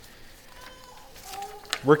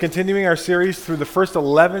We're continuing our series through the first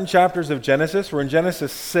 11 chapters of Genesis. We're in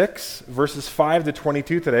Genesis 6, verses 5 to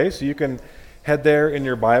 22 today, so you can head there in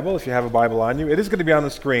your Bible if you have a Bible on you. It is going to be on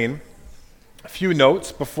the screen. A few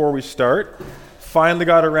notes before we start. Finally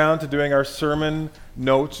got around to doing our sermon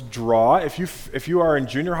notes draw. If you are in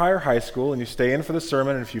junior high or high school and you stay in for the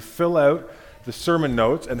sermon, and if you fill out the sermon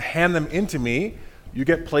notes and hand them into me, you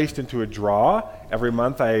get placed into a draw. Every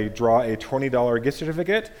month I draw a $20 gift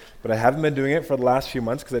certificate, but I haven't been doing it for the last few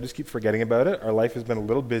months because I just keep forgetting about it. Our life has been a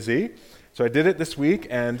little busy. So I did it this week,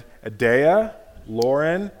 and Adea,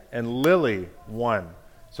 Lauren, and Lily won.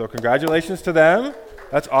 So congratulations to them.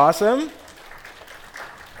 That's awesome.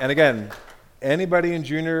 And again, anybody in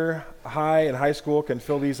junior high and high school can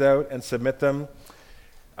fill these out and submit them.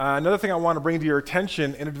 Another thing I want to bring to your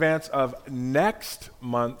attention in advance of next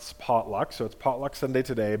month's potluck, so it's Potluck Sunday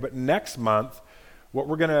today, but next month, what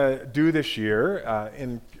we're going to do this year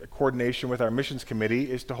in coordination with our missions committee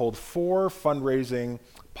is to hold 4 fundraising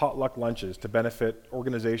potluck lunches to benefit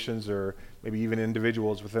organizations or maybe even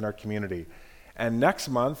individuals within our community. And next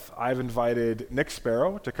month, I've invited Nick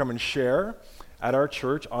Sparrow to come and share at our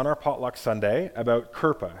church on our Potluck Sunday about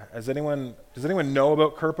KERPA. Does anyone know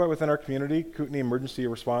about KERPA within our community, Kootenai Emergency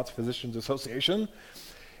Response Physicians Association?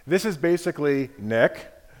 This is basically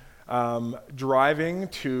Nick driving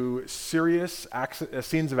to serious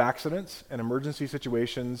scenes of accidents and emergency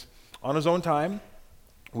situations on his own time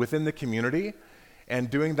within the community, and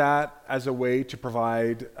doing that as a way to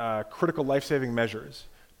provide critical life-saving measures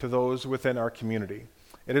to those within our community.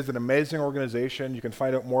 It is an amazing organization. You can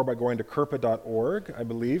find out more by going to kerpa.org, I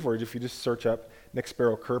believe, or if you just search up Nick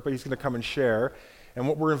Sparrow KERPA, he's going to come and share. And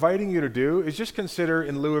what we're inviting you to do is just consider,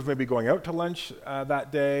 in lieu of maybe going out to lunch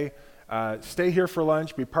that day, stay here for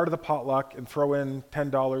lunch, be part of the potluck, and throw in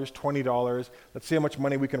 $10, $20. Let's see how much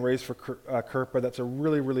money we can raise for KERPA. That's a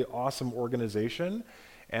really, really awesome organization.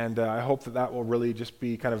 And I hope that will really just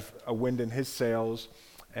be kind of a wind in his sails.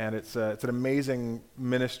 And it's an amazing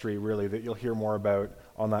ministry, really, that you'll hear more about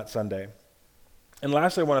on that Sunday. And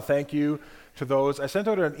lastly, I want to thank you to those. I sent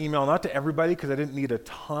out an email, not to everybody because I didn't need a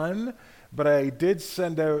ton, but I did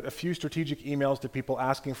send out a few strategic emails to people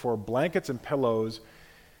asking for blankets and pillows,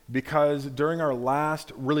 because during our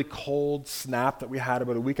last really cold snap that we had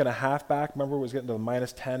about a week and a half back, remember it was getting to the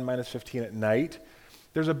minus 10, minus 15 at night,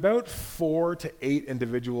 there's about 4 to 8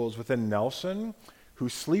 individuals within Nelson who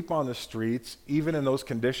sleep on the streets, even in those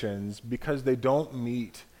conditions, because they don't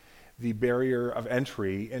meet the barrier of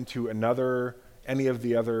entry into any of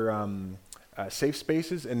the other safe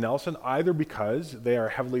spaces in Nelson, either because they are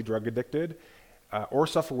heavily drug addicted or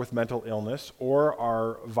suffer with mental illness or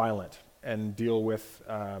are violent and deal with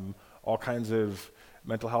all kinds of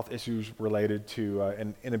mental health issues related to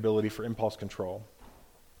an inability for impulse control.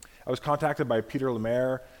 I was contacted by Peter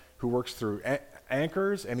Lemaire, who works through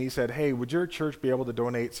Anchors, and he said, hey, would your church be able to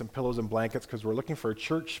donate some pillows and blankets, because we're looking for a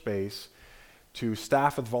church space to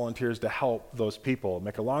staff with volunteers to help those people.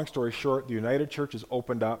 Make a long story short, the United Church has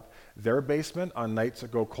opened up their basement on nights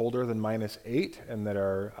that go colder than minus 8 and that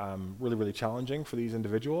are really, really challenging for these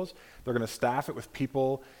individuals. They're going to staff it with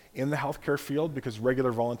people in the healthcare field because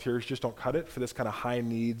regular volunteers just don't cut it for this kind of high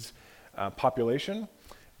needs population.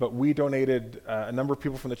 But we donated, a number of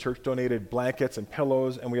people from the church donated blankets and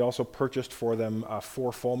pillows, and we also purchased for them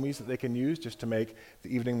 4 foamies that they can use just to make the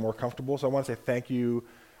evening more comfortable. So I want to say thank you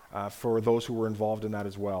for those who were involved in that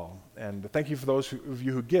as well. And thank you for those of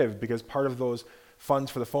you who give, because part of those funds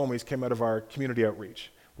for the foamies came out of our community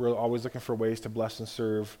outreach. We're always looking for ways to bless and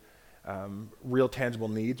serve real tangible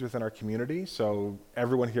needs within our community. So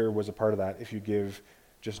everyone here was a part of that if you give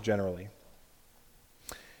just generally.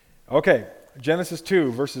 Okay. Genesis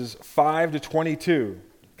 2, verses 5 to 22,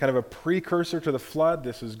 kind of a precursor to the flood.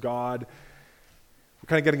 This is God. We're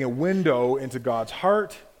kind of getting a window into God's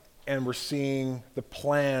heart, and we're seeing the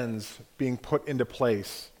plans being put into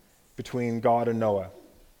place between God and Noah.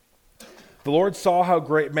 The Lord saw how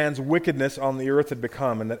great man's wickedness on the earth had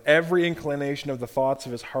become, and that every inclination of the thoughts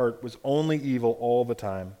of his heart was only evil all the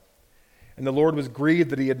time. And the Lord was grieved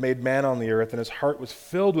that he had made man on the earth, and his heart was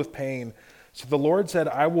filled with pain. So the Lord said,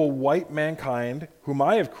 I will wipe mankind, whom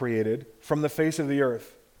I have created, from the face of the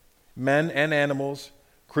earth, men and animals,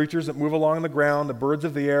 creatures that move along the ground, the birds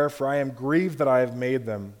of the air, for I am grieved that I have made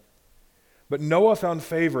them. But Noah found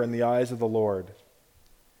favor in the eyes of the Lord.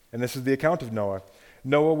 And this is the account of Noah.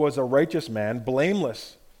 Noah was a righteous man,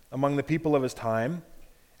 blameless among the people of his time,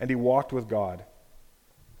 and he walked with God.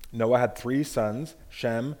 Noah had 3 sons,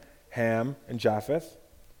 Shem, Ham, and Japheth.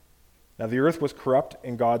 Now the earth was corrupt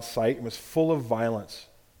in God's sight and was full of violence.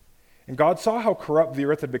 And God saw how corrupt the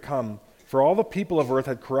earth had become, for all the people of earth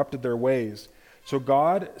had corrupted their ways. So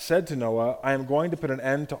God said to Noah, I am going to put an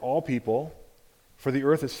end to all people, for the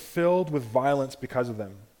earth is filled with violence because of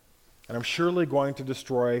them. And I'm surely going to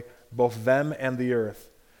destroy both them and the earth.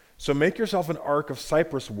 So make yourself an ark of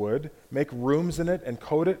cypress wood, make rooms in it, and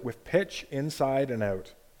coat it with pitch inside and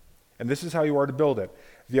out. And this is how you are to build it.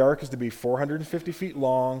 The ark is to be 450 feet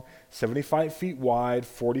long, 75 feet wide,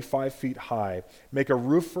 45 feet high. Make a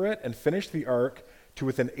roof for it and finish the ark to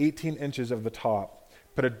within 18 inches of the top.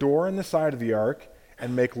 Put a door in the side of the ark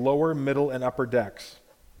and make lower, middle, and upper decks.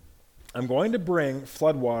 I'm going to bring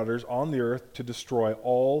floodwaters on the earth to destroy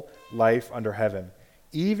all life under heaven,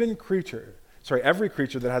 every creature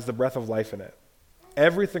that has the breath of life in it.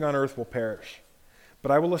 Everything on earth will perish.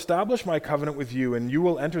 But I will establish my covenant with you, and you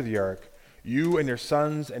will enter the ark, you and your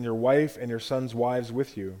sons and your wife and your sons' wives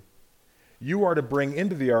with you. You are to bring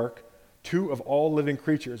into the ark 2 of all living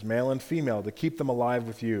creatures, male and female, to keep them alive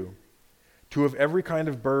with you. 2 of every kind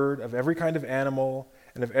of bird, of every kind of animal,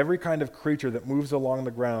 and of every kind of creature that moves along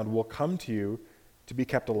the ground will come to you to be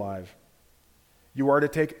kept alive. You are to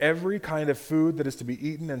take every kind of food that is to be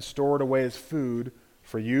eaten and store it away as food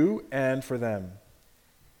for you and for them.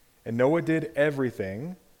 And Noah did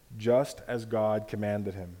everything just as God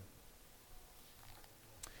commanded him.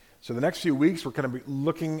 So the next few weeks, we're going to be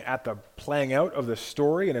looking at the playing out of the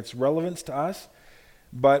story and its relevance to us.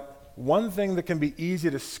 But one thing that can be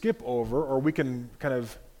easy to skip over, or we can kind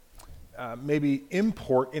of maybe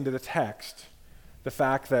import into the text, the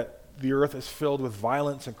fact that the earth is filled with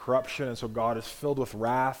violence and corruption, and so God is filled with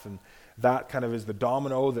wrath, and that kind of is the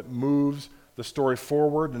domino that moves the story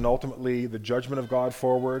forward and ultimately the judgment of God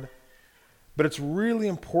forward. But it's really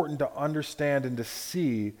important to understand and to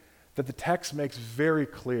see that the text makes very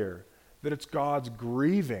clear that it's God's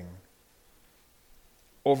grieving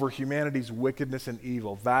over humanity's wickedness and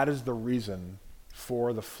evil. That is the reason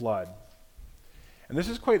for the flood. And this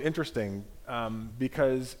is quite interesting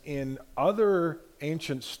because in other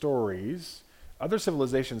ancient stories, other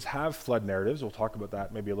civilizations have flood narratives. We'll talk about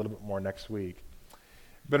that maybe a little bit more next week.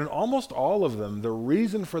 But in almost all of them, the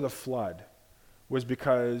reason for the flood was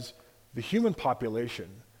because the human population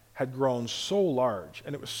had grown so large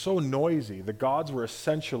and it was so noisy. The gods were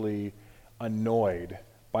essentially annoyed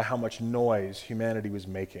by how much noise humanity was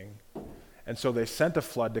making. And so they sent a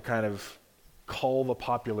flood to kind of cull the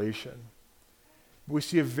population. We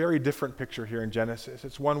see a very different picture here in Genesis.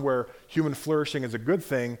 It's one where human flourishing is a good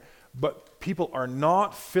thing, but people are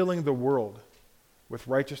not filling the world with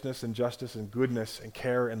righteousness and justice and goodness and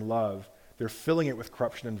care and love. They're filling it with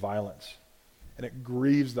corruption and violence. And it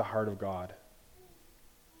grieves the heart of God.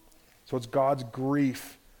 So it's God's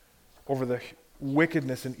grief over the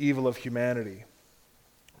wickedness and evil of humanity.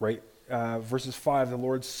 Right? Verses 5, the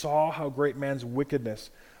Lord saw how great man's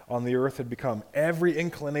wickedness on the earth had become. Every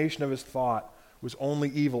inclination of his thought was only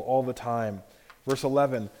evil all the time. Verse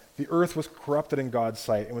 11, the earth was corrupted in God's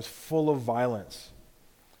sight and was full of violence.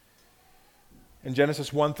 In Genesis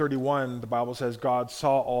 1:31, the Bible says, God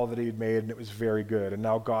saw all that he had made and it was very good. And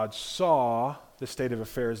now God saw the state of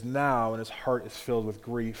affairs now and his heart is filled with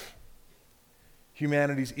grief.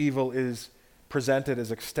 Humanity's evil is presented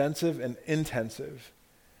as extensive and intensive.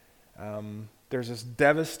 There's this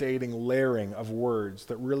devastating layering of words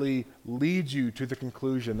that really leads you to the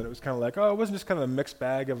conclusion that it was kind of like, oh, it wasn't just kind of a mixed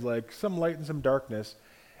bag of like some light and some darkness.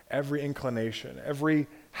 Every inclination, every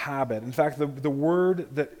habit. In fact, the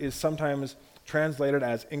word that is sometimes translated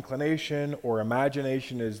as inclination or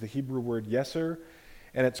imagination is the Hebrew word yeser,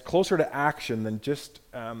 and it's closer to action than just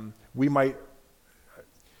it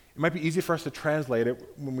might be easy for us to translate it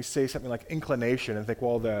when we say something like inclination and think,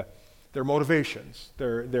 well, their motivations,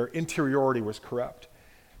 their interiority was corrupt.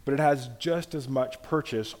 But it has just as much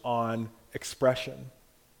purchase on expression.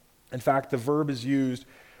 In fact, the verb is used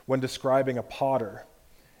when describing a potter,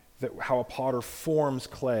 how a potter forms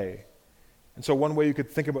clay. And so one way you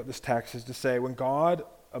could think about this text is to say, when God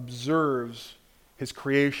observes his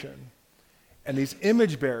creation, and these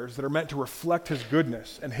image bearers that are meant to reflect his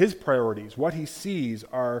goodness and his priorities, what he sees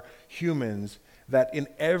are humans that in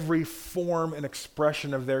every form and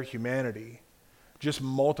expression of their humanity just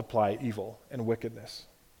multiply evil and wickedness.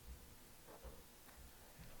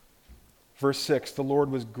 Verse 6, the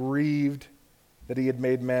Lord was grieved that he had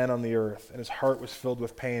made man on the earth, and his heart was filled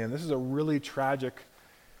with pain. And this is a really tragic,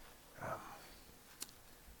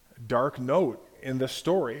 dark note in this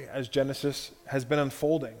story as Genesis has been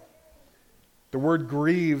unfolding. The word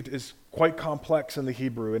grieved is quite complex in the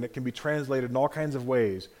Hebrew, and it can be translated in all kinds of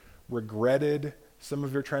ways. Regretted, some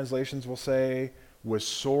of your translations will say, was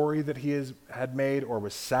sorry that he had made, or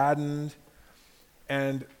was saddened.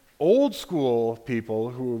 And old school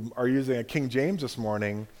people who are using a King James this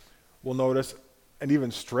morning will notice an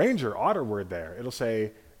even stranger, odder word there. It'll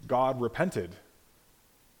say, God repented.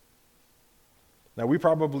 Now, we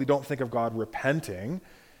probably don't think of God repenting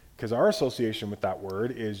because our association with that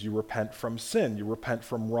word is you repent from sin, you repent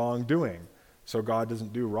from wrongdoing. So God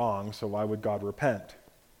doesn't do wrong, so why would God repent?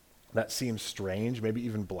 That seems strange, maybe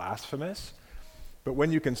even blasphemous. But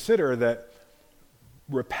when you consider that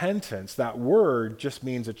repentance, that word just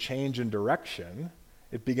means a change in direction,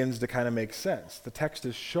 it begins to kind of make sense. The text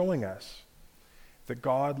is showing us that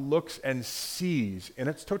God looks and sees in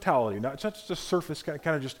its totality, not just the surface, kind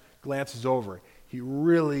of just glances over. He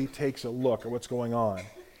really takes a look at what's going on.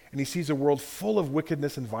 And he sees a world full of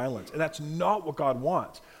wickedness and violence. And that's not what God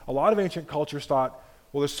wants. A lot of ancient cultures thought,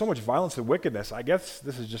 well, there's so much violence and wickedness. I guess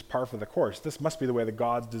this is just par for the course. This must be the way that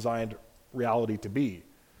God's designed reality to be.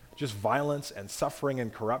 Just violence and suffering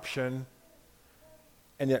and corruption.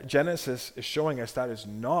 And yet Genesis is showing us that is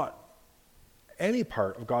not any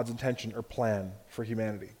part of God's intention or plan for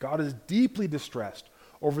humanity. God is deeply distressed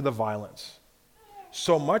over the violence.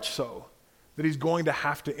 So much so that he's going to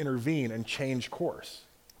have to intervene and change course.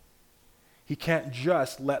 He can't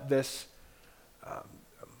just let these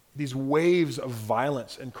waves of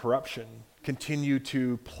violence and corruption continue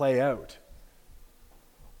to play out.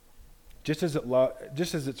 Just as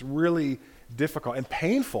it's really difficult and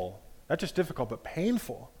painful, not just difficult, but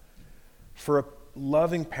painful for a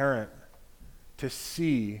loving parent to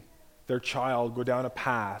see their child go down a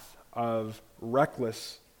path of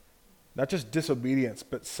reckless, not just disobedience,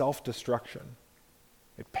 but self-destruction.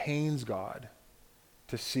 It pains God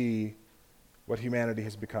to see what humanity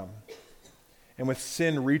has become. And with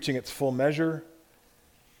sin reaching its full measure,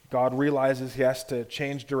 God realizes he has to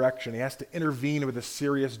change direction. He has to intervene with a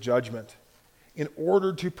serious judgment in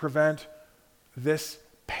order to prevent this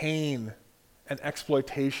pain and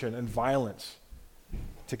exploitation and violence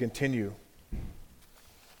to continue.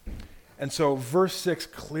 And so verse 6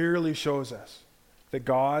 clearly shows us that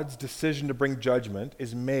God's decision to bring judgment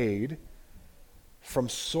is made from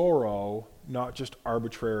sorrow, not just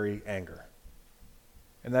arbitrary anger.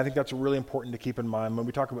 And I think that's really important to keep in mind when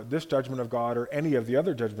we talk about this judgment of God or any of the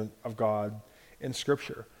other judgment of God in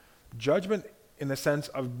Scripture. Judgment in the sense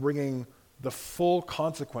of bringing the full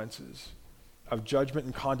consequences of judgment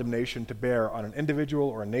and condemnation to bear on an individual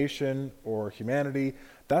or a nation or humanity,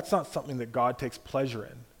 that's not something that God takes pleasure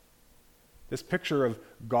in. This picture of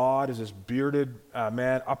God as this bearded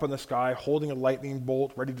man up in the sky holding a lightning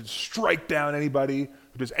bolt ready to strike down anybody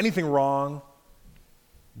who does anything wrong,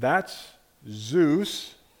 that's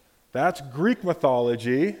Zeus. That's Greek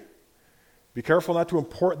mythology. Be careful not to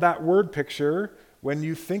import that word picture when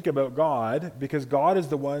you think about God, because God is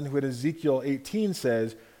the one who in Ezekiel 18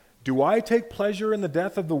 says, "Do I take pleasure in the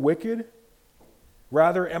death of the wicked?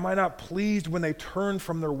 Rather, am I not pleased when they turn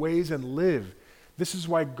from their ways and live?" This is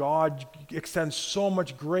why God extends so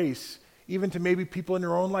much grace, even to maybe people in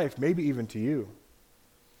your own life, maybe even to you,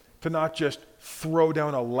 to not just throw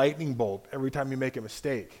down a lightning bolt every time you make a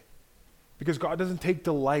mistake. Because God doesn't take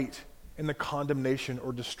delight in the condemnation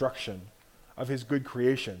or destruction of his good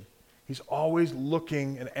creation. He's always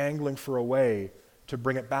looking and angling for a way to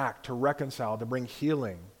bring it back, to reconcile, to bring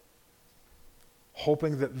healing,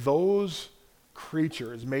 hoping that those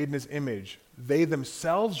creatures made in his image, they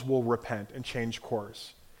themselves will repent and change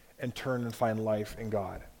course and turn and find life in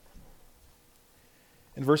God.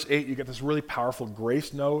 In verse 8, you get this really powerful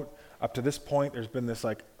grace note. Up to this point, there's been this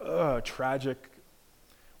tragic,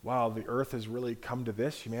 wow, the earth has really come to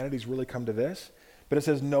this, humanity's really come to this. But it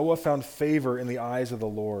says, Noah found favor in the eyes of the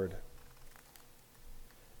Lord.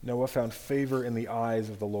 Noah found favor in the eyes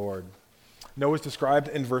of the Lord. Noah is described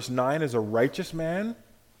in verse 9 as a righteous man,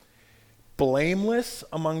 blameless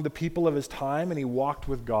among the people of his time, and he walked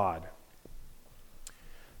with God.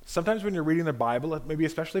 Sometimes when you're reading the Bible, maybe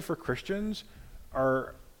especially for Christians,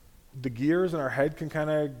 the gears in our head can kind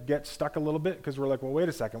of get stuck a little bit because we're like, well, wait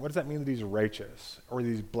a second, what does that mean that he's righteous or that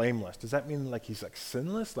he's blameless? Does that mean like he's like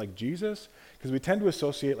sinless, like Jesus? Because we tend to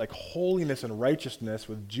associate like holiness and righteousness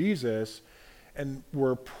with Jesus, and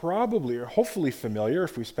we're probably or hopefully familiar,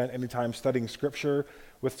 if we spent any time studying Scripture,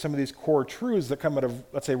 with some of these core truths that come out of,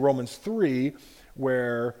 let's say, Romans 3,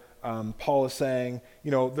 where Paul is saying,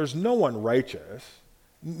 there's no one righteous.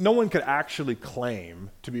 No one could actually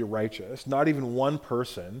claim to be righteous, not even one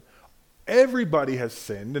person. Everybody has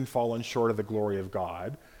sinned and fallen short of the glory of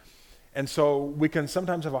God. And so we can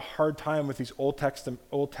sometimes have a hard time with these Old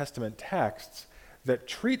Testament texts that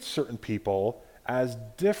treat certain people as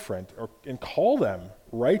different and call them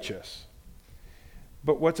righteous.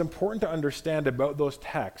 But what's important to understand about those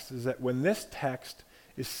texts is that when this text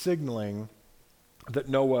is signaling that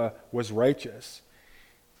Noah was righteous,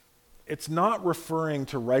 it's not referring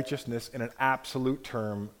to righteousness in an absolute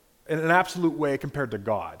term, in an absolute way compared to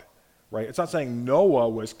God, right? It's not saying Noah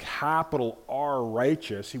was capital R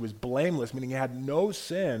righteous. He was blameless, meaning he had no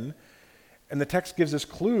sin. And the text gives us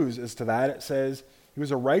clues as to that. It says he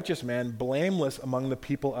was a righteous man, blameless among the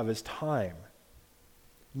people of his time.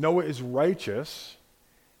 Noah is righteous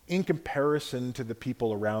in comparison to the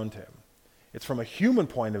people around him. It's from a human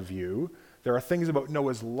point of view. There are things about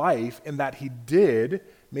Noah's life in that he did,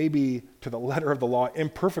 maybe to the letter of the law,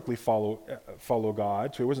 imperfectly follow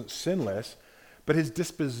God, so he wasn't sinless, but his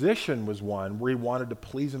disposition was one where he wanted to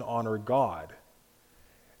please and honor God.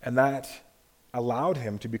 And that allowed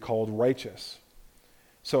him to be called righteous.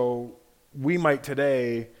 So we might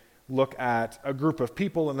today look at a group of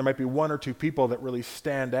people, and there might be one or two people that really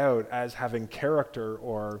stand out as having character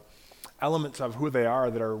or elements of who they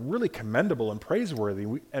are that are really commendable and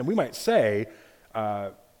praiseworthy. And we might say,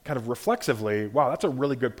 kind of reflexively, wow, that's a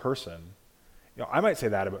really good person. You know, I might say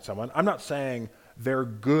that about someone. I'm not saying they're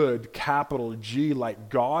good, capital G, like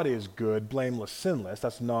God is good, blameless, sinless.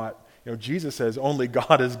 That's not, Jesus says only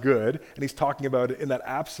God is good, and he's talking about it in that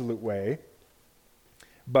absolute way.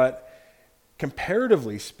 But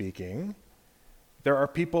comparatively speaking, there are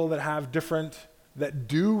people that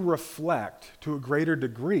do reflect to a greater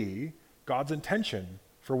degree God's intention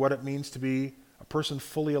for what it means to be a person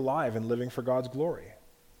fully alive and living for God's glory.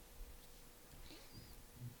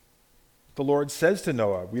 The Lord says to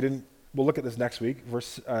Noah, we'll look at this next week,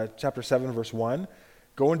 chapter 7, verse 1,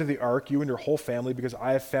 "Go into the ark, you and your whole family, because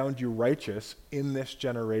I have found you righteous in this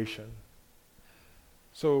generation."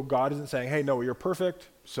 So God isn't saying, hey, Noah, you're perfect,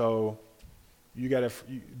 so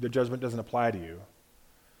the judgment doesn't apply to you.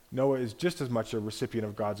 Noah is just as much a recipient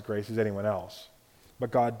of God's grace as anyone else. But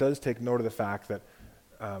God does take note of the fact that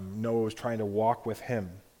Noah was trying to walk with him.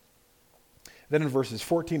 Then in verses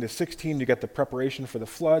 14 to 16, you get the preparation for the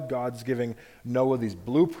flood. God's giving Noah these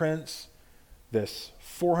blueprints, this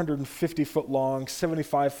 450-foot long,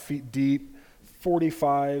 75 feet deep,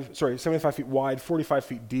 75 feet wide, 45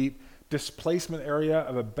 feet deep, displacement area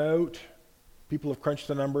of about, people have crunched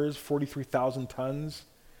the numbers, 43,000 tons.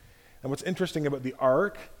 And what's interesting about the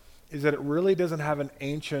ark is that it really doesn't have an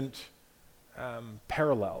ancient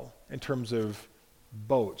parallel in terms of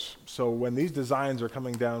boats. So when these designs are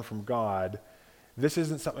coming down from God, this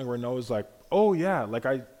isn't something where Noah's like, oh yeah, like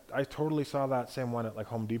I totally saw that same one at like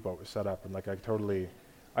Home Depot was set up, and like I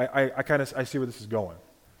see where this is going.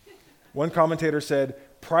 One commentator said,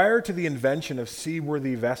 prior to the invention of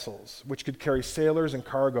seaworthy vessels, which could carry sailors and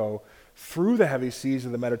cargo through the heavy seas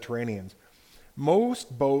of the Mediterranean,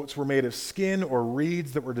 most boats were made of skin or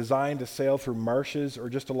reeds that were designed to sail through marshes or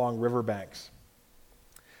just along riverbanks.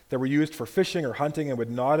 They were used for fishing or hunting and would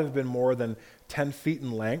not have been more than 10 feet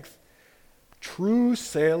in length. True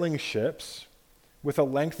sailing ships with a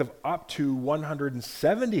length of up to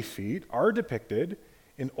 170 feet are depicted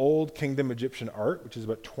in Old Kingdom Egyptian art, which is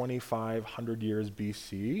about 2,500 years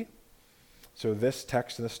BC. So this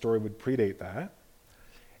text in the story would predate that.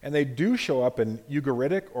 And they do show up in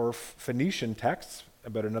Ugaritic or Phoenician texts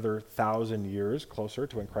about another 1,000 years closer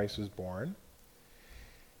to when Christ was born.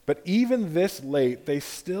 But even this late, they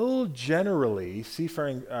still generally,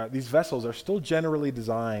 these vessels are still generally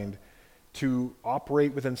designed to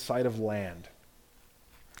operate within sight of land.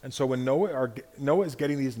 And so when Noah is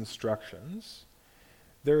getting these instructions,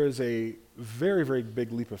 there is a very, very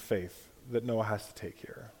big leap of faith that Noah has to take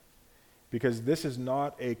here. Because this is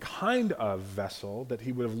not a kind of vessel that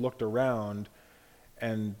he would have looked around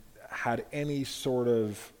and had any sort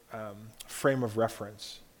of frame of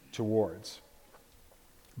reference towards.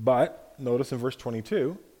 But notice in verse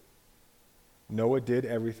 22, Noah did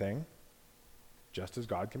everything just as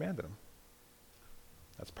God commanded him.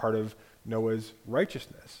 That's part of Noah's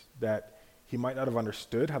righteousness, that he might not have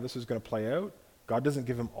understood how this was going to play out. God doesn't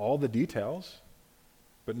give him all the details,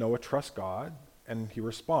 but Noah trusts God, and he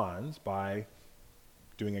responds by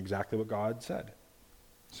doing exactly what God said.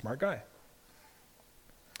 Smart guy.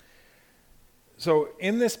 So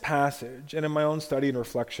in this passage, and in my own study and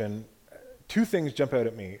reflection, two things jump out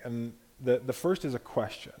at me. And the first is a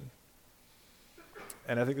question.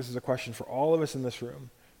 And I think this is a question for all of us in this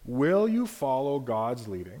room. Will you follow God's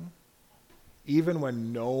leading even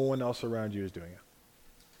when no one else around you is doing it?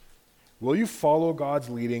 Will you follow God's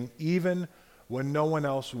leading even when no one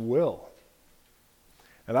else will?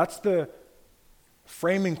 Now that's the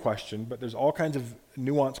framing question, but there's all kinds of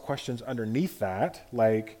nuanced questions underneath that,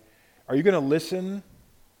 like, are you going to listen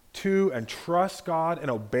to and trust God and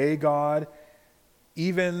obey God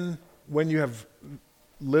even when you have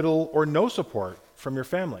little or no support from your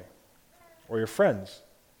family or your friends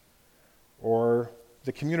or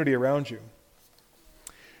the community around you?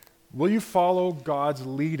 Will you follow God's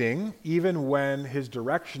leading even when his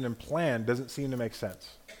direction and plan doesn't seem to make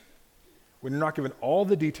sense? When you're not given all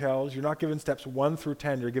the details, you're not given steps 1 through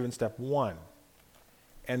 10, you're given step 1.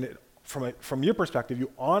 And from your perspective,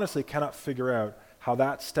 you honestly cannot figure out how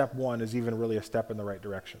that step 1 is even really a step in the right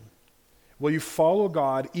direction. Will you follow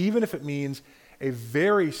God even if it means a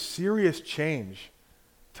very serious change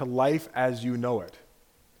to life as you know it?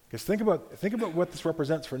 Because think about what this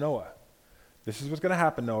represents for Noah. This is what's going to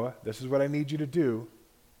happen, Noah. This is what I need you to do.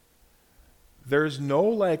 There's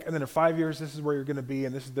no and then in 5 years, this is where you're going to be,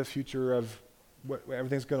 and this is the future of what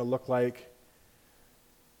everything's going to look like.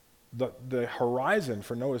 The horizon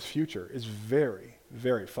for Noah's future is very,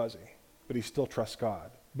 very fuzzy, but he still trusts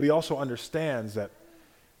God. But he also understands that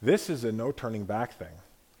this is a no turning back thing.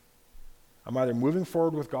 I'm either moving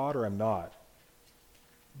forward with God or I'm not.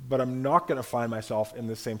 But I'm not going to find myself in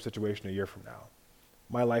the same situation a year from now.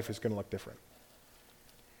 My life is going to look different.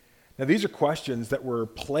 Now, these are questions that were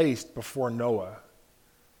placed before Noah,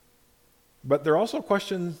 but they're also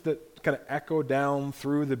questions that kind of echo down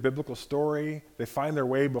through the biblical story. They find their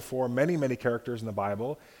way before many, many characters in the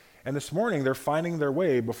Bible, and this morning they're finding their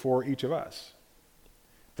way before each of us.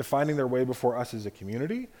 They're finding their way before us as a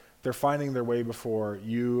community. They're finding their way before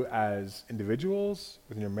you as individuals,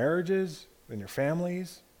 within your marriages, within your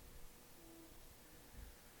families.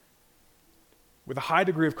 With a high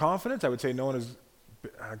degree of confidence, I would say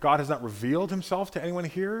God has not revealed himself to anyone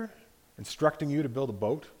here, instructing you to build a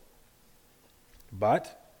boat.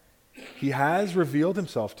 But he has revealed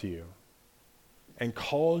himself to you and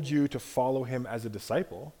called you to follow him as a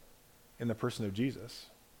disciple in the person of Jesus.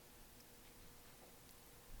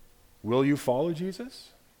 Will you follow Jesus?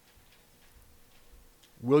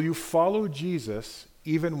 Will you follow Jesus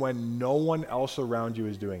even when no one else around you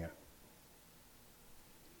is doing it?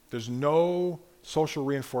 There's no social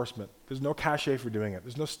reinforcement. There's no cachet for doing it.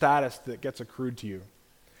 There's no status that gets accrued to you.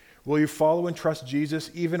 Will you follow and trust Jesus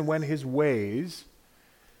even when his ways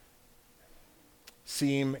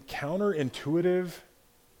seem counterintuitive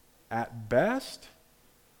at best,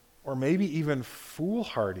 or maybe even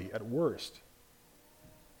foolhardy at worst?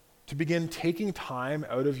 To begin taking time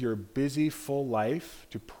out of your busy, full life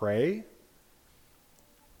to pray,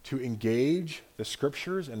 to engage the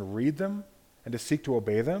scriptures and read them, and to seek to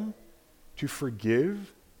obey them, to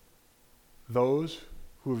forgive those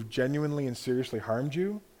who have genuinely and seriously harmed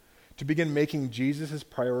you, to begin making Jesus'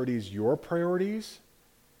 priorities your priorities,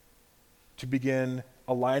 to begin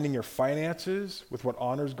aligning your finances with what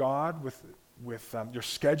honors God, with your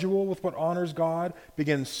schedule with what honors God,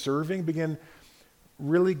 begin serving, begin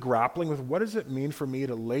really grappling with what does it mean for me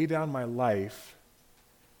to lay down my life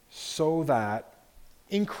so that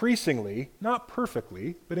increasingly, not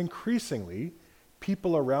perfectly, but increasingly,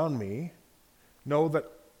 people around me know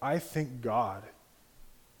that I think God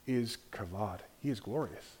is kavod. He is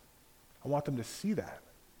glorious. I want them to see that.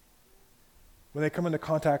 When they come into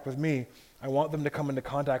contact with me, I want them to come into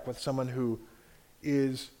contact with someone who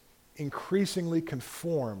is increasingly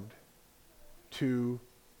conformed to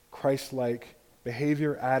Christ-like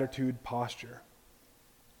behavior, attitude, posture.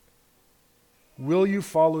 Will you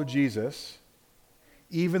follow Jesus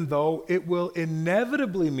even though it will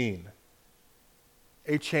inevitably mean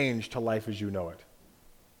a change to life as you know it?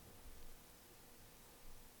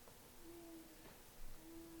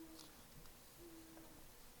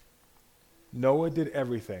 Noah did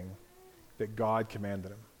everything that God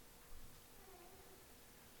commanded him.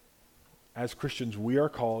 As Christians, we are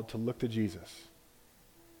called to look to Jesus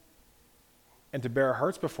and to bear our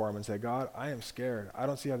hearts before him and say, God, I am scared. I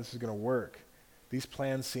don't see how this is going to work. These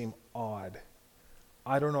plans seem odd.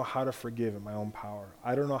 I don't know how to forgive in my own power.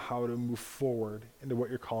 I don't know how to move forward into what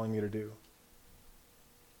you're calling me to do.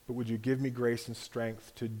 But would you give me grace and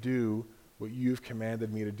strength to do what you've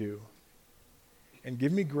commanded me to do? And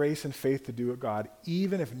give me grace and faith to do it, God,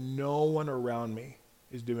 even if no one around me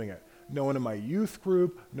is doing it. No one in my youth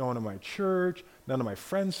group, no one in my church, none of my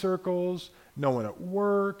friend circles, no one at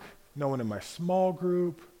work, no one in my small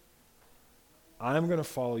group. I'm going to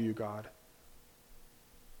follow you, God,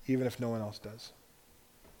 even if no one else does.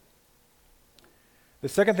 The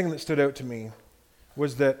second thing that stood out to me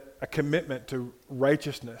was that a commitment to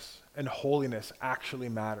righteousness and holiness actually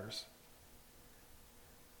matters.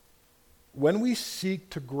 When we seek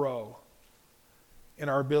to grow in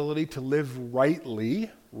our ability to live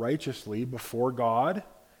righteously before God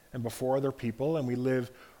and before other people, and we live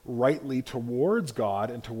rightly towards God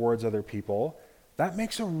and towards other people, that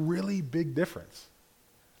makes a really big difference,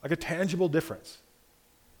 like a tangible difference.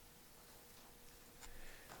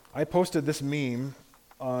 I posted this meme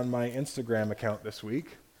on my Instagram account this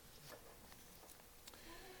week,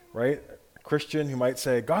 right? A Christian who might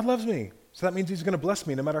say, God loves me, so that means he's going to bless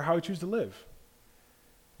me no matter how I choose to live.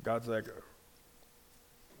 God's like,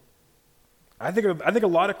 I think a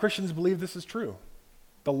lot of Christians believe this is true.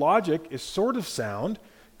 The logic is sort of sound.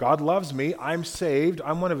 God loves me, I'm saved,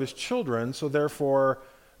 I'm one of his children, so therefore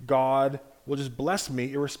God will just bless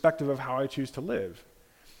me irrespective of how I choose to live.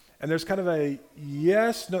 And there's kind of a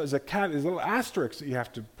yes, no, there's a little asterisk that you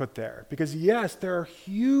have to put there. Because yes, there are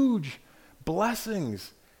huge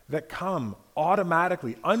blessings that come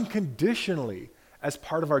automatically, unconditionally, as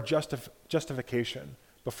part of our justification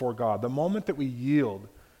before God. The moment that we yield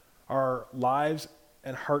our lives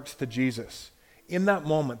and hearts to Jesus, in that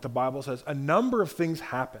moment, the Bible says a number of things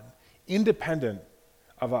happen independent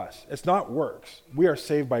of us. It's not works. We are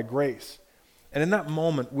saved by grace. And in that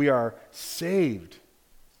moment, we are saved.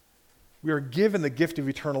 We are given the gift of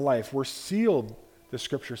eternal life. We're sealed, the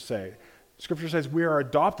scriptures say. Scripture says we are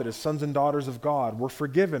adopted as sons and daughters of God. We're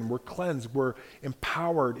forgiven. We're cleansed. We're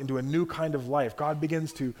empowered into a new kind of life. God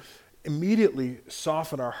begins to immediately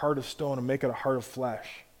soften our heart of stone and make it a heart of flesh.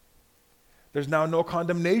 There's now no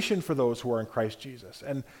condemnation for those who are in Christ Jesus.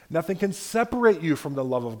 And nothing can separate you from the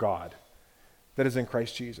love of God that is in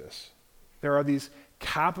Christ Jesus. There are these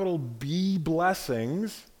capital B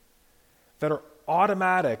blessings that are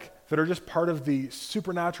automatic, that are just part of the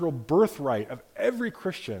supernatural birthright of every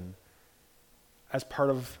Christian as part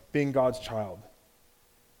of being God's child.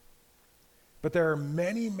 But there are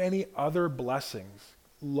many, many other blessings,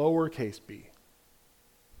 lowercase b,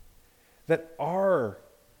 that are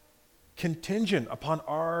contingent upon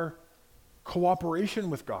our cooperation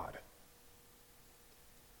with God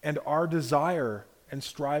and our desire and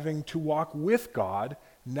striving to walk with God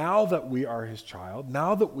now that we are his child,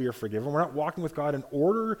 now that we are forgiven. We're not walking with God in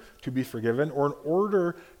order to be forgiven or in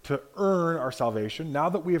order to earn our salvation. Now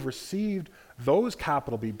that we have received those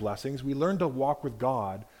capital B blessings, we learn to walk with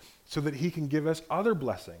God so that he can give us other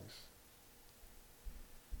blessings.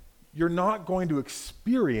 You're not going to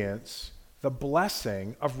experience the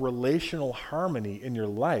blessing of relational harmony in your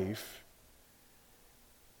life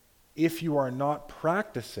if you are not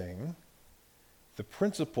practicing the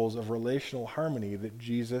principles of relational harmony that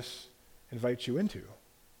Jesus invites you into.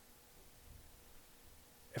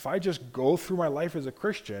 If I just go through my life as a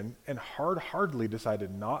Christian and hard-heartedly decide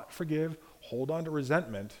to not forgive, hold on to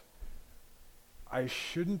resentment, I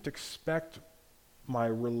shouldn't expect my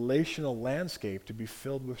relational landscape to be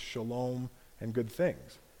filled with shalom and good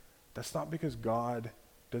things. That's not because God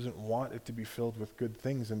doesn't want it to be filled with good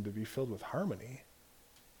things and to be filled with harmony,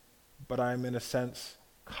 but I'm in a sense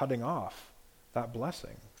cutting off that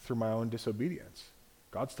blessing through my own disobedience.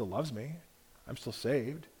 God still loves me. I'm still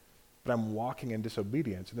saved, but I'm walking in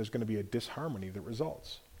disobedience, and there's going to be a disharmony that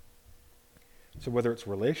results. So whether it's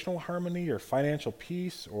relational harmony or financial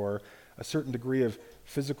peace or a certain degree of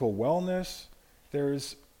physical wellness,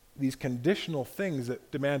 there's these conditional things that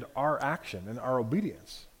demand our action and our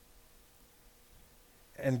obedience.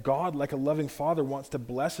 And God, like a loving father, wants to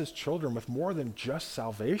bless his children with more than just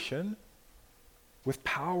salvation, with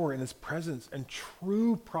power in his presence and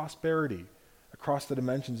true prosperity across the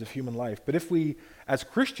dimensions of human life. But if we, as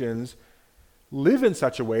Christians, live in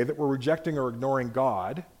such a way that we're rejecting or ignoring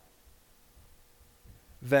God,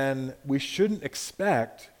 then we shouldn't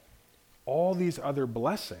expect all these other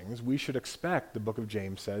blessings. We should expect, the book of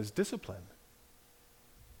James says, discipline.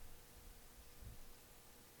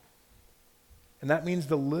 And that means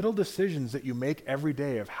the little decisions that you make every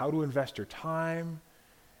day of how to invest your time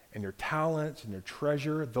and your talents and your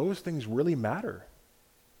treasure, those things really matter.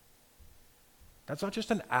 That's not just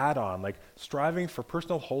an add-on, like striving for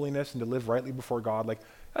personal holiness and to live rightly before God. Like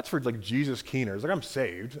that's for like Jesus keeners. Like I'm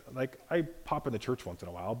saved. Like I pop into church once in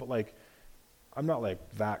a while, but like I'm not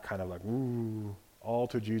like that kind of like, ooh, all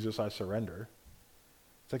to Jesus I surrender.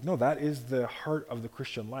 It's like, no, that is the heart of the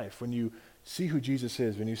Christian life. When you see who Jesus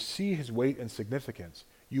is, when you see his weight and significance,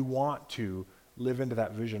 you want to live into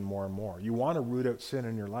that vision more and more. You want to root out sin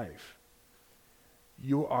in your life.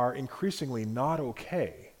 You are increasingly not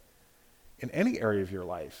okay in any area of your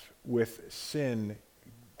life with sin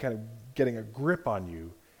kind of getting a grip on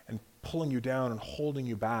you and pulling you down and holding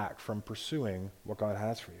you back from pursuing what God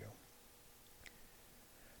has for you.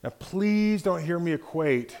 Now, please don't hear me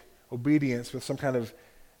equate obedience with some kind of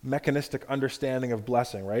mechanistic understanding of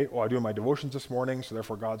blessing, right? Oh, I do my devotions this morning, so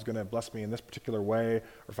therefore God's going to bless me in this particular way.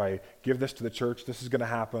 Or if I give this to the church, this is going to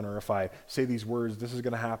happen. Or if I say these words, this is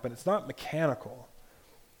going to happen. It's not mechanical.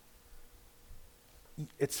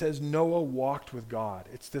 It says Noah walked with God.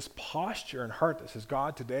 It's this posture and heart that says,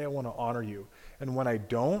 God, today I want to honor you. And when I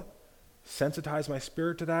don't, sensitize my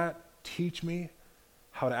spirit to that, teach me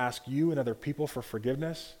how to ask you and other people for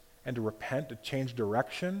forgiveness and to repent, to change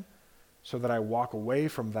direction, so that I walk away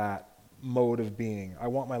from that mode of being. I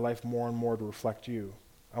want my life more and more to reflect you.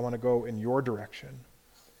 I want to go in your direction.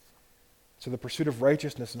 So the pursuit of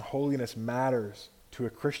righteousness and holiness matters to a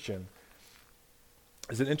Christian.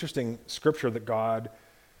 There's an interesting scripture that God,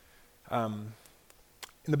 in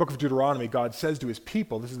the book of Deuteronomy, God says to his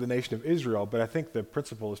people, this is the nation of Israel, but I think the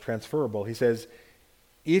principle is transferable. He says,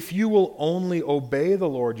 if you will only obey the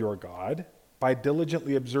Lord your God by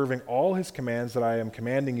diligently observing all his commands that I am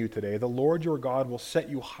commanding you today, the Lord your God will set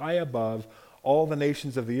you high above all the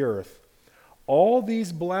nations of the earth. All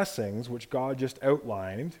these blessings, which God just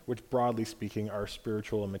outlined, which broadly speaking are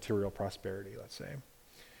spiritual and material prosperity, let's say,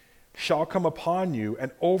 shall come upon you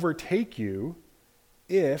and overtake you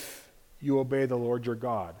if you obey the Lord your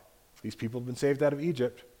God. These people have been saved out of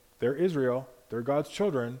Egypt. They're Israel. They're God's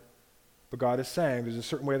children. But God is saying, there's a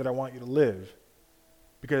certain way that I want you to live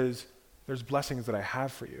because there's blessings that I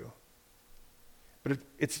have for you. But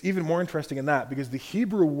it's even more interesting in that because the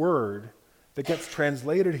Hebrew word that gets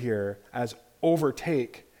translated here as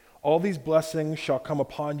overtake, all these blessings shall come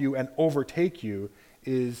upon you and overtake you,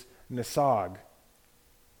 is nesag.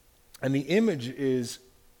 And the image is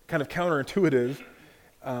kind of counterintuitive.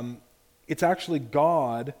 It's actually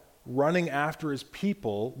God running after his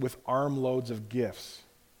people with armloads of gifts.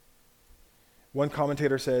 One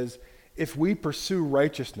commentator says, if we pursue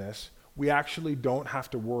righteousness, we actually don't have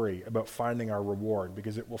to worry about finding our reward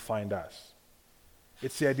because it will find us.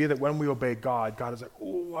 It's the idea that when we obey God, God is like,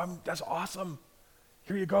 oh, that's awesome.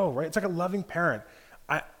 Here you go, right? It's like a loving parent.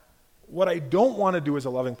 What I don't want to do as a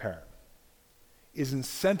loving parent is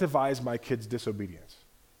incentivize my kids' disobedience.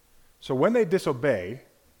 So when they disobey,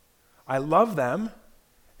 I love them,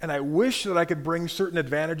 and I wish that I could bring certain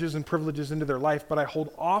advantages and privileges into their life, but I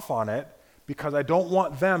hold off on it because I don't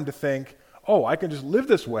want them to think, oh, I can just live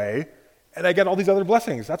this way, and I get all these other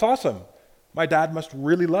blessings. That's awesome. My dad must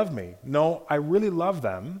really love me. No, I really love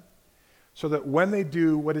them so that when they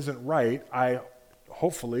do what isn't right, I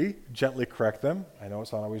hopefully gently correct them. I know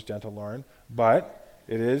it's not always gentle, Lauren, but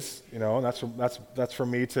it is, and that's for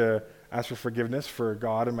me to ask for forgiveness for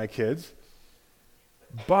God and my kids.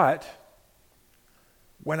 But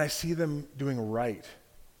when I see them doing right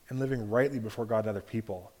and living rightly before God and other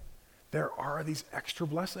people, there are these extra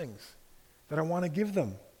blessings that I want to give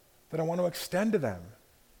them, that I want to extend to them.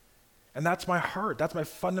 And that's my heart. That's my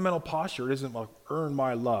fundamental posture. It isn't like, earn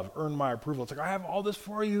my love, earn my approval. It's like, I have all this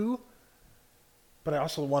for you, but I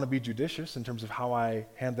also want to be judicious in terms of how I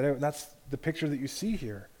hand it out. And that's the picture that you see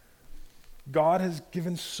here. God has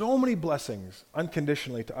given so many blessings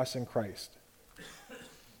unconditionally to us in Christ.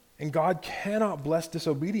 And God cannot bless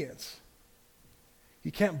disobedience.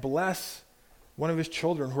 He can't bless one of his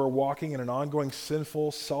children who are walking in an ongoing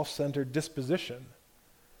sinful, self-centered disposition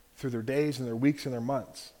through their days and their weeks and their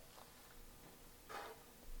months.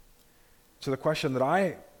 So the question that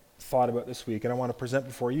I thought about this week and I want to present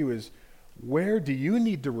before you is, where do you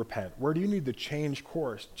need to repent? Where do you need to change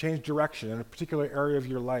course, change direction in a particular area of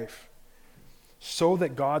your life so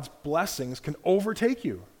that God's blessings can overtake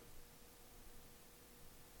you?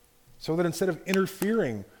 So that instead of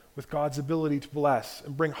interfering with God's ability to bless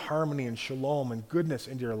and bring harmony and shalom and goodness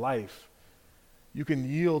into your life, you can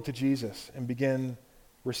yield to Jesus and begin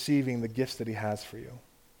receiving the gifts that he has for you.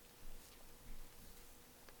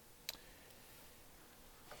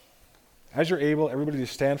 As you're able, everybody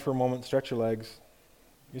just stand for a moment, stretch your legs.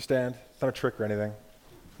 You stand. It's not a trick or anything.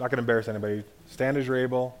 Not going to embarrass anybody. Stand as you're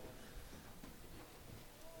able.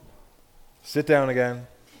 Sit down again.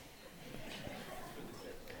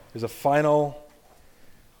 There's a final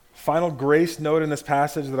grace note in this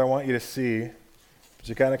passage that I want you to see, but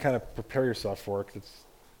you got to kind of prepare yourself for it because it's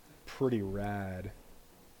pretty rad.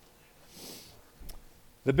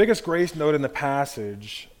 The biggest grace note in the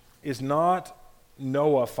passage is not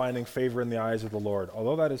Noah finding favor in the eyes of the Lord,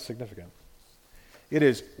 although that is significant. It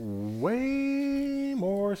is way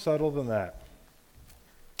more subtle than that.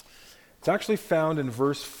 It's actually found in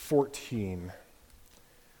verse 14.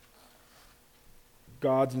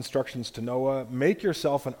 God's instructions to Noah: make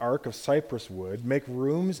yourself an ark of cypress wood, make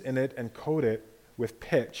rooms in it and coat it with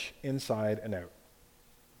pitch inside and out.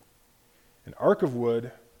 An ark of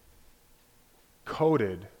wood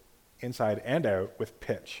coated inside and out with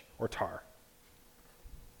pitch or tar.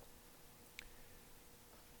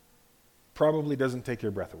 Probably doesn't take your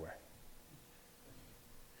breath away.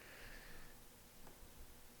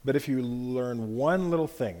 But if you learn one little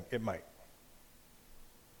thing, it might.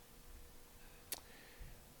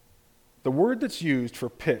 The word that's used for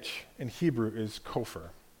pitch in Hebrew is kofar.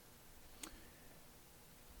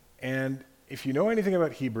 And if you know anything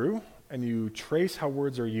about Hebrew and you trace how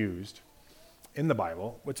words are used in the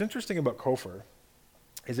Bible, what's interesting about kofar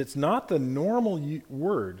is it's not the normal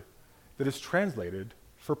word that is translated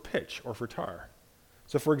for pitch or for tar.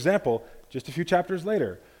 So for example, just a few chapters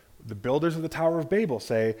later, the builders of the Tower of Babel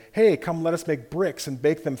say, hey, come let us make bricks and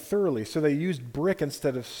bake them thoroughly. So they used brick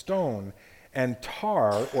instead of stone, and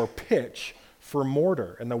tar or pitch for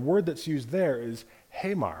mortar. And the word that's used there is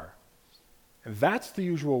hamar. And that's the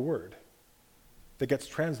usual word that gets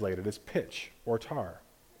translated as pitch or tar.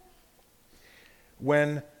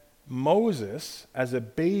 When Moses, as a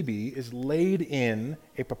baby, is laid in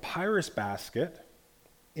a papyrus basket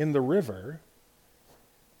in the river,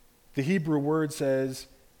 the Hebrew word says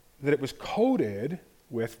that it was coated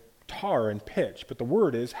with tar and pitch, but the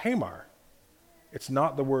word is hamar. It's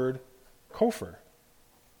not the word kofar.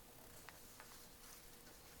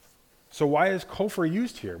 So why is kofar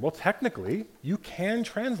used here? Well, technically, you can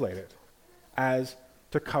translate it as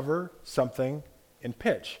to cover something in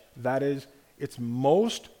pitch. That is its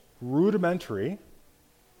most rudimentary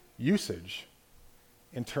usage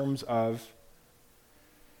in terms of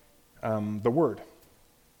the word.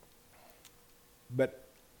 But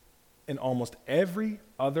in almost every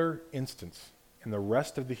other instance in the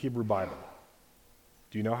rest of the Hebrew Bible,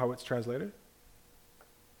 do you know how it's translated?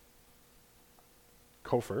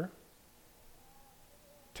 Kofar,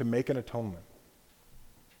 to make an atonement.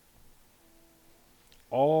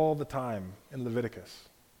 All the time in Leviticus,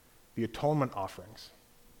 the atonement offerings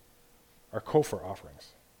are kofar offerings.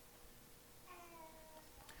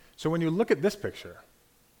 So when you look at this picture,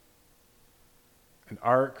 an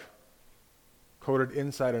ark coated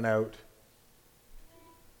inside and out,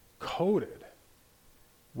 coated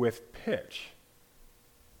with pitch,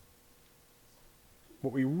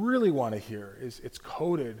 what we really want to hear is it's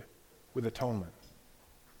coated with atonement.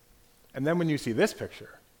 And then when you see this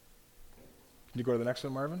picture, can you go to the next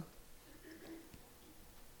one, Marvin?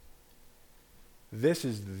 This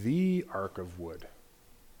is the ark of wood,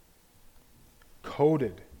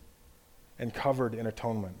 coated and covered in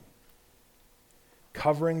atonement,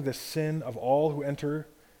 covering the sin of all who enter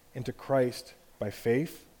into Christ by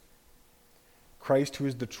faith. Christ, who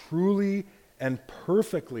is the truly and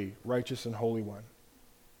perfectly righteous and holy one.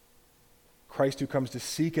 Christ, who comes to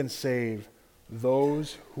seek and save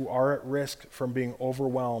those who are at risk from being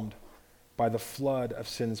overwhelmed by the flood of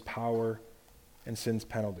sin's power and sin's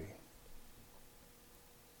penalty.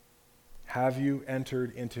 Have you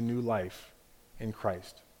entered into new life in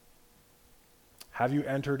Christ? Have you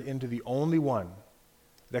entered into the only one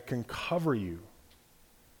that can cover you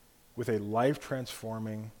with a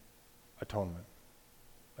life-transforming atonement?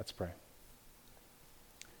 Let's pray.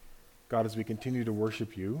 God, as we continue to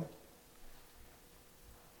worship you,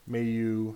 may you